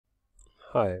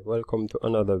Hi, welcome to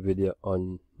another video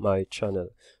on my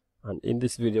channel, and in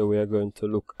this video we are going to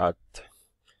look at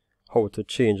how to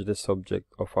change the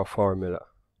subject of a formula,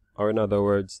 or in other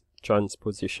words,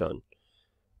 transposition.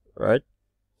 Right?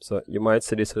 So you might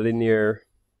see this linear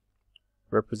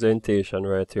representation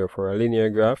right here for a linear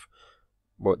graph,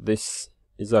 but this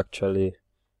is actually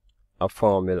a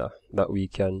formula that we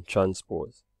can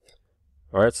transpose.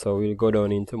 Alright, so we'll go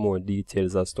down into more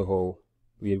details as to how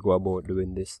we'll go about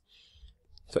doing this.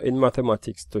 So in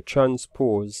mathematics, to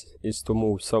transpose is to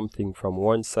move something from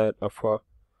one side of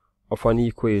an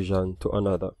equation to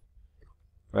another.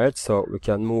 Right? So we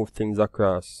can move things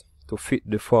across to fit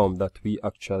the form that we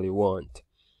actually want.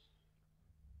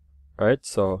 Right?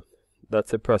 So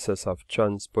that's a process of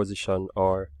transposition,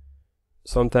 or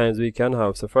sometimes we can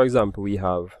have, so for example, we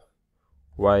have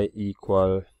y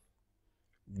equal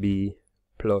b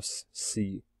plus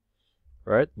c.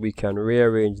 Right, we can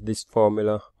rearrange this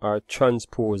formula or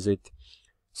transpose it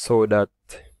so that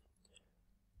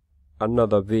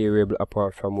another variable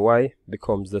apart from y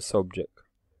becomes the subject.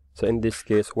 So in this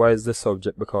case, y is the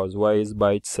subject because y is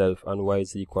by itself and y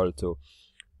is equal to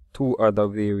two other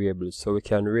variables. So we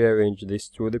can rearrange this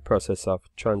through the process of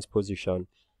transposition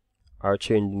or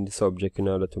changing the subject in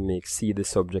order to make c the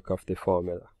subject of the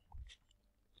formula.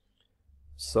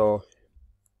 So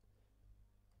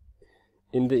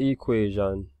in the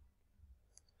equation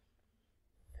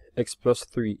x plus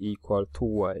 3 equal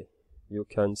 2y, you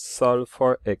can solve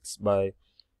for x by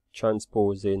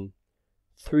transposing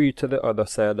 3 to the other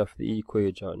side of the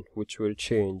equation, which will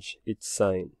change its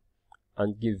sign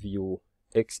and give you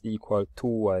x equal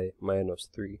 2y minus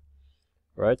 3.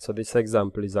 Right, so this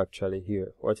example is actually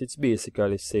here. What it's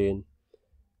basically saying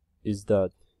is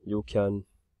that you can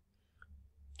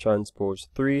transpose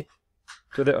 3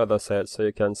 to the other side, so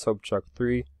you can subtract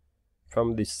 3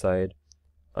 from this side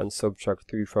and subtract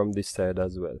 3 from this side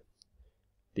as well.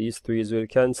 These 3's will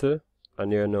cancel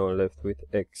and you're now left with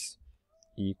x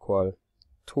equal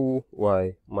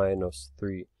 2y minus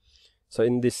 3. So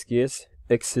in this case,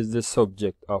 x is the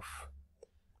subject of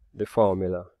the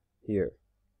formula here.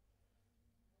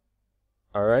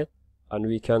 Alright, and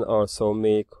we can also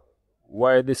make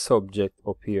y the subject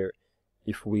up here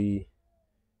if we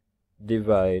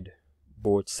divide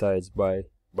both sides by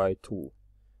 2.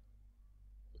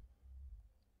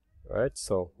 Right,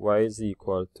 so y is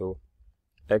equal to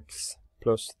x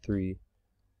plus 3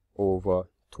 over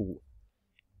 2.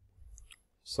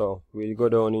 So we'll go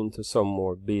down into some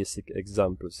more basic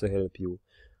examples to help you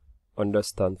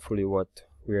understand fully what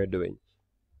we are doing.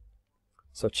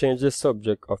 So change the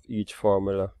subject of each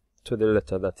formula to the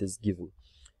letter that is given.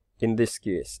 In this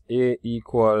case, a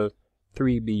equal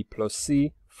 3b plus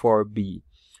c for b.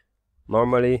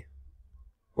 Normally,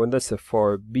 when they say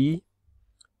for b,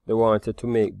 they wanted to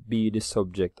make b the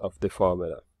subject of the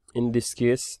formula. In this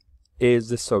case, a is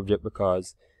the subject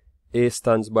because a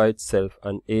stands by itself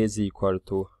and a is equal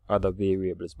to other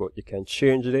variables. But you can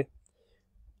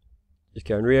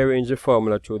rearrange the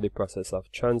formula through the process of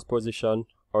transposition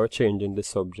or changing the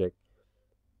subject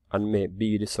and make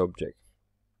b the subject.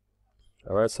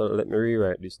 Alright, so let me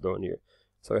rewrite this down here.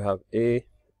 So we have a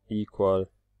equal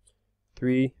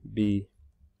 3b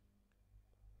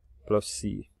plus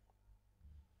c.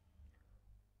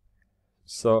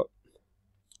 So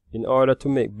in order to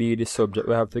make b the subject,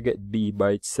 we have to get b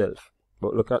by itself.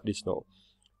 But look at this now.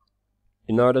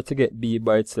 In order to get b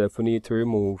by itself, we need to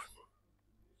remove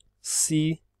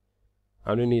c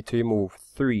and we need to remove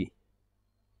 3.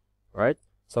 Right?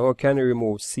 So how can we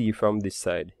remove c from this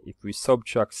side? If we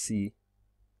subtract c,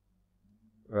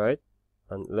 right?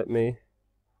 And let me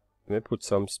put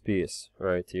some space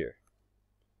right here.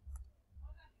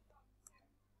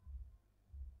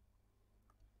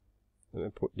 Let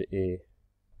me put the a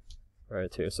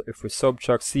right here. So if we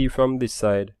subtract c from this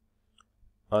side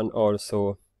and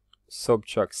also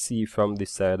subtract c from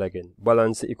this side again,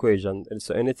 balance the equation. And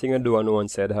so anything I do on one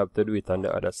side, I have to do it on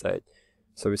the other side.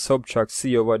 So we subtract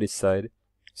c over this side,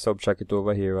 subtract it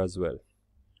over here as well.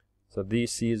 So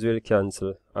these c's will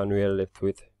cancel and we are left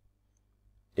with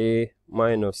a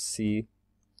minus c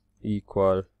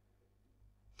equal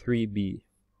 3b.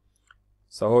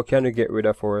 So how can we get rid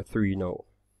of our 3 now?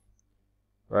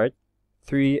 Right?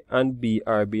 3 and b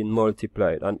are being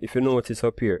multiplied, and if you notice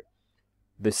up here,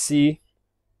 the c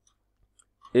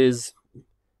is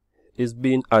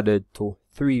being added to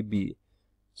 3b.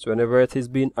 So whenever it is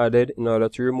being added, in order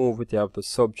to remove it, you have to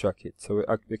subtract it. So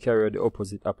we carry out the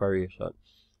opposite operation.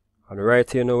 And right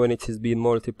here now, when it is being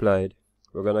multiplied,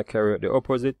 we're going to carry out the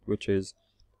opposite, which is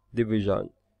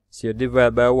division. So you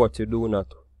divide by what you do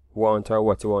not want or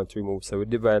what you want to remove. So we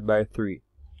divide by 3.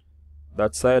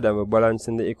 that side, and we're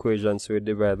balancing the equation, so we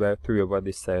divide by 3 over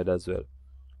this side as well.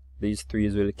 These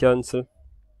 3's will cancel,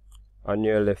 and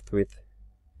you're left with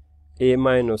a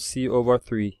minus c over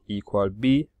 3 equal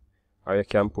b, or you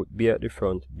can put b at the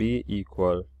front. B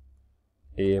equal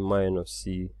a minus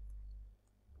c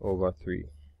over 3.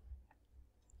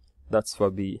 That's for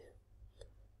b.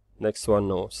 Next one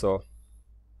now. So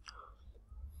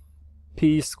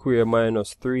p square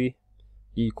minus 3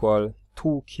 equal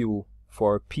 2q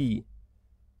for p.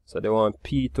 So they want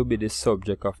p to be the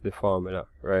subject of the formula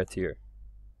right here.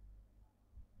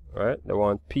 Right? They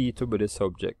want p to be the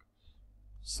subject.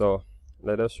 So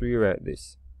let us rewrite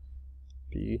this.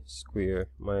 P square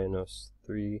minus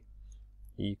 3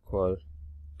 equal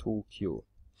 2q.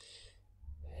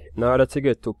 In order to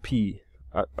get to p,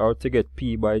 or to get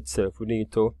p by itself, we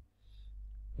need to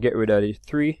get rid of the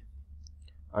 3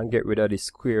 and get rid of the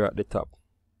square at the top.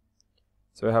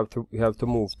 So we have to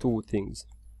move two things.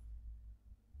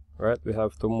 Right? We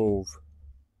have to move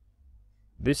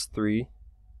this 3,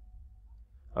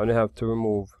 and we have to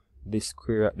remove this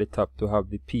square at the top to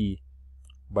have the p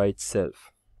by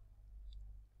itself.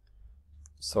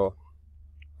 So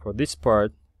for this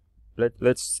part,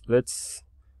 let's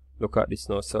look at this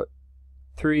now. So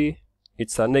 3,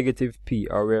 it's a negative p,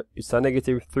 or it's a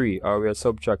negative 3, or we are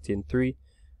subtracting 3,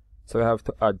 so we have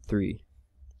to add 3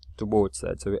 to both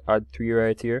sides. So we add 3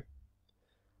 right here,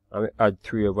 and we add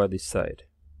 3 over this side,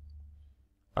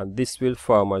 and this will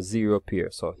form a 0 pair.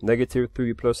 So negative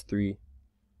 3 plus 3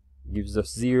 gives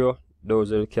us 0.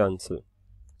 Those will cancel,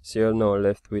 so you're now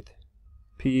left with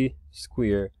p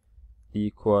square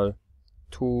equal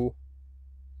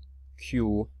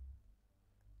 2q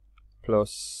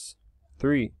plus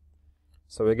 3.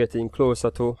 So we're getting closer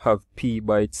to have p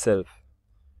by itself.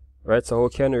 Right? So how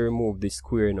can we remove this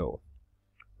square now?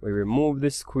 We remove the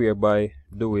square by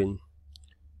doing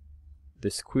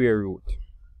the square root.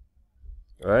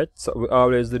 Right? So we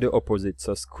always do the opposite.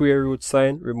 So square root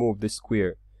sign, remove the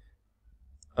square,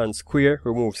 and square,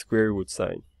 remove square root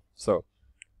sign. So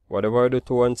whatever I do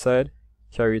to one side,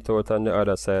 carry it out on the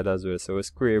other side as well. So we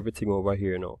square everything over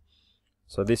here now.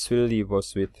 So this will leave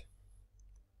us with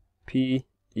p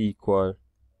equal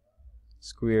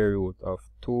square root of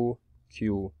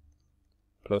 2q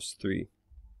plus 3.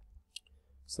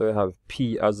 So we have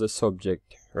p as the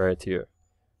subject right here.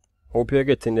 Hope you're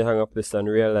getting the hang of this and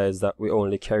realize that we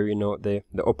only carrying out the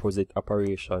opposite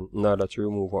operation in order to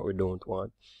remove what we don't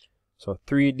want. So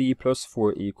 3d plus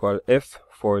 4 equal f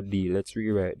for d. Let's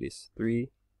rewrite this.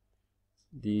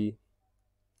 3d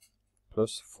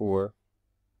plus 4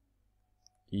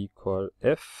 equal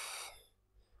f,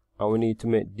 and we need to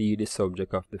make d the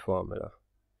subject of the formula.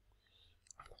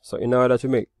 So in order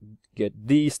to get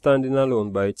d standing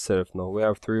alone by itself now, we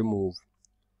have to remove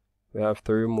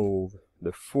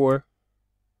the 4,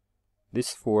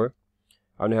 this 4,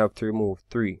 and we have to remove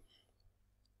 3.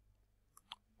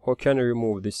 How can we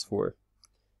remove this 4?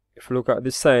 If you look at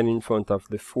the sign in front of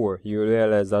the 4, you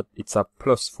realize that it's a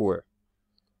plus 4.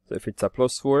 So if it's a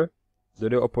plus 4, do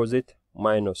the opposite,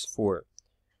 minus 4.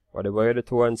 Whatever you do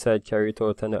to one side, carry it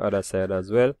out on the other side as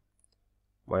well,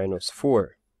 minus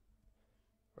 4.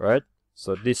 Right?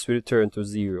 So this will turn to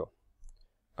 0,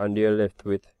 and you're left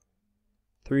with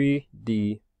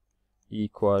 3d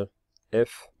equal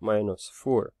f minus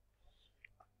 4.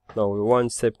 Now we're one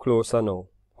step closer now.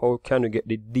 How can we get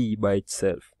the d by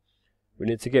itself? We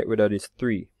need to get rid of this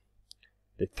 3.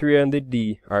 The 3 and the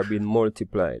d are being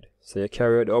multiplied. So you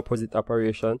carry out the opposite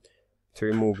operation to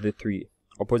remove the 3.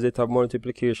 Opposite of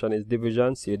multiplication is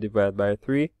division, so you divide by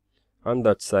 3 on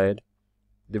that side,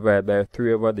 divide by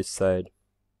 3 over this side.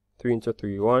 3 into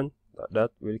 3, 1.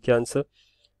 That will cancel,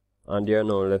 and you are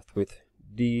now left with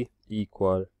d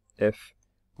equal f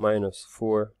minus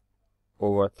 4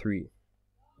 over 3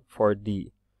 for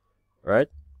d. Right?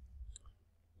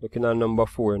 Looking at number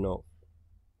 4 now.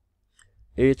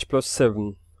 H plus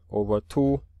 7 over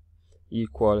 2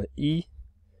 equal E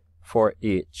for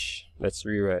H. Let's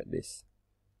rewrite this.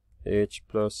 H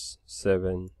plus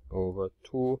 7 over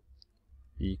 2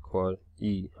 equal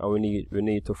E. And we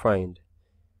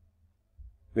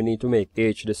need to make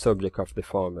H the subject of the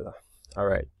formula.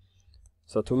 Alright.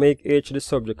 So to make H the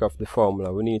subject of the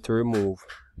formula, we need to remove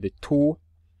the 2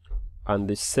 and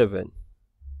the 7.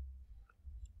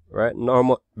 Right?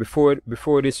 Now, before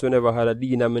this, we never had a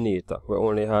denominator. We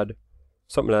only had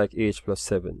something like H plus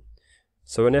 7.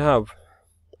 So when you have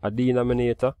a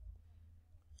denominator,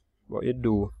 what you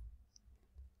do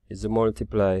is you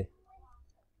multiply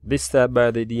this side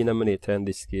by the denominator, in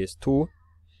this case 2.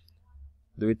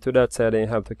 Do it to that side, and you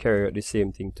have to carry out the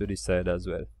same thing to this side as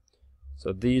well.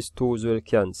 So these 2's will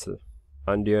cancel,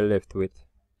 and you're left with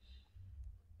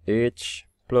h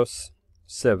plus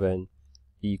 7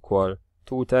 equal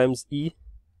 2 times e,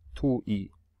 2e.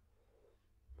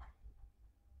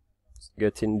 It's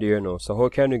getting there now. So how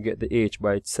can we get the h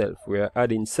by itself? We are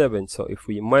adding 7, so if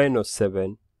we minus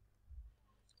 7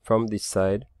 from this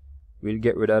side, we'll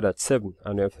get rid of that 7,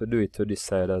 and we have to do it to this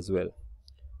side as well.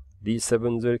 These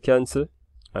 7s will cancel,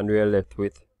 and we are left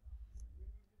with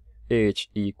h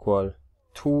equal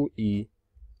 2e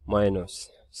minus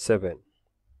 7.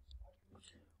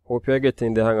 Hope you are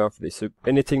getting the hang of this. So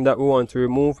anything that we want to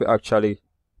remove, we actually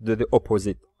do the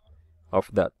opposite of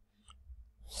that.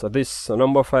 So this, so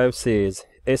number 5 says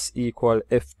s equal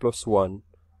f plus 1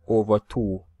 over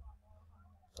 2,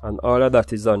 and all of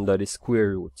that is under the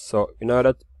square root. So in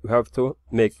order, we have to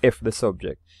make f the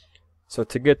subject. So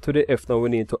to get to the f now, we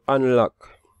need to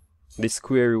unlock the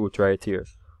square root right here.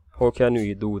 How can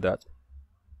we do that?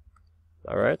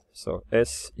 Alright, so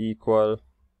s equal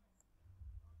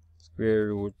square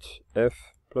root f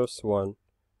plus 1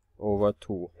 over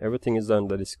 2. Everything is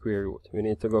under the square root. We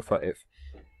need to go for f.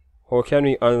 How can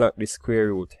we unlock the square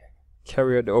root?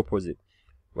 Carry out the opposite.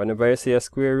 Whenever I see a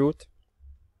square root,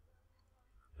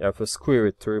 you have to square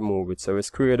it to remove it. So we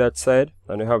square that side,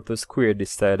 and we have to square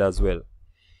this side as well.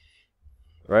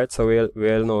 Right, so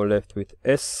we're now left with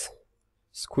s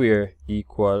square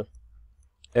equal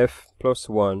f plus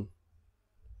 1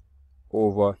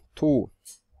 over 2.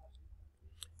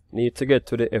 Need to get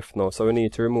to the f now, so we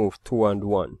need to remove 2 and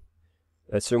 1.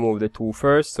 Let's remove the 2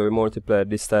 first. So we multiply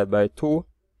this side by 2,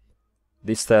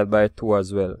 this side by 2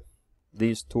 as well.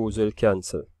 These 2's will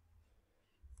cancel.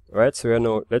 Right, so we are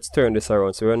now, let's turn this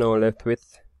around. So we are now left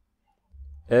with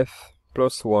f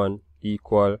plus 1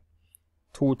 equal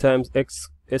 2 times s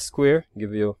square,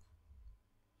 give you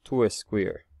 2s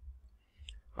square.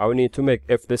 I will need to make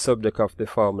f the subject of the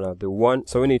formula. The 1,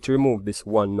 so we need to remove this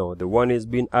 1 now. The 1 is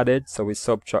being added, so we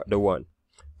subtract the 1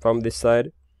 from this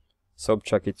side,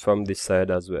 subtract it from this side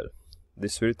as well.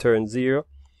 This will return 0,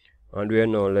 and we are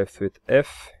now left with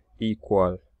f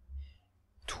equal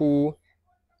 2s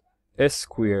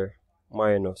square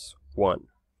minus 1.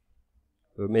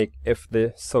 We'll make f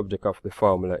the subject of the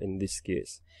formula in this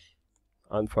case.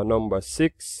 And for number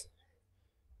 6,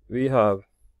 we have,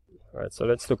 right, so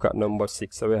let's look at number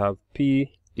 6. So we have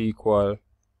p equal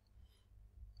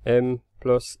m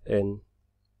plus n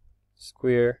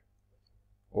square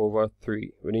over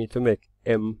 3. We need to make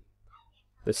m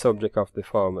the subject of the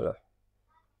formula.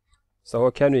 So how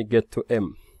can we get to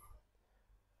m?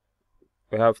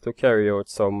 We have to carry out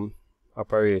some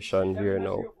operation here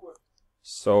now.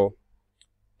 So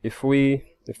if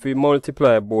we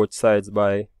multiply both sides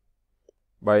by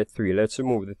 3, let's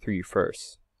remove the 3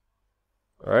 first.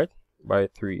 Alright, by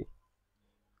 3.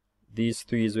 These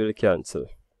 3's will cancel,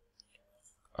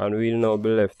 and we'll now be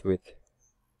left with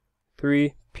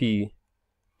 3p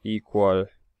equal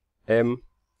m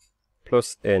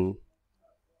plus n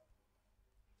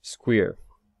square.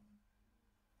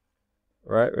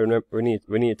 Right, we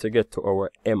need to get to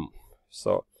our m.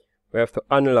 So we have to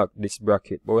unlock this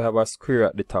bracket, but we have a square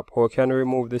at the top. How can we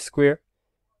remove the square?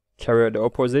 Carry out the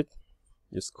opposite.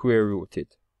 You square root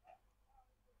it.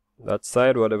 That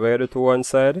side, whatever you do to one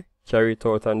side, carry it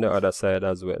out on the other side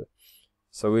as well.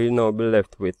 So we'll now be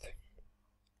left with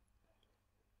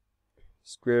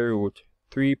square root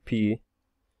 3p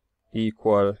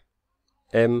equal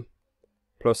m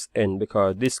plus n,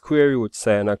 because this square root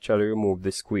sign actually remove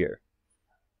the square.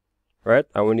 Right?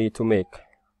 And we need to make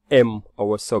m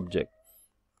our subject.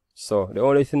 So the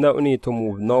only thing that we need to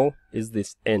move now is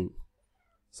this n.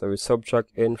 So we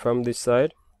subtract n from this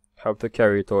side, have to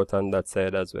carry it out on that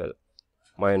side as well,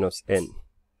 minus n.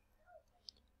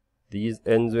 These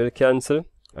n's will cancel,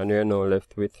 and we are now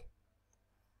left with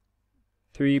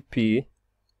 3p,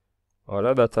 all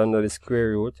of that under the square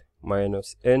root,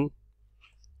 minus n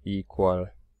equal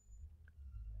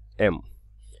m.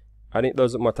 And it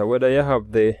doesn't matter whether you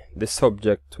have the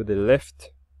subject to the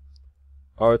left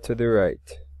or to the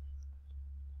right,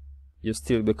 you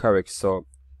still be correct. So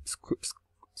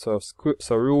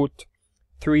root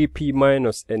 3p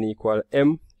minus n equal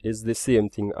m is the same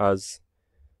thing as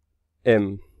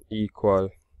m equal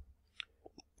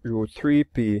root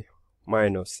 3p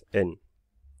minus n.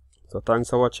 So thanks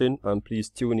for watching, and please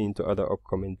tune in to other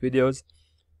upcoming videos.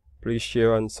 Please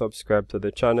share and subscribe to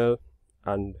the channel,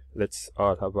 and let's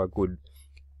all have a good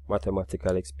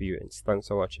mathematical experience. Thanks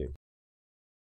for watching.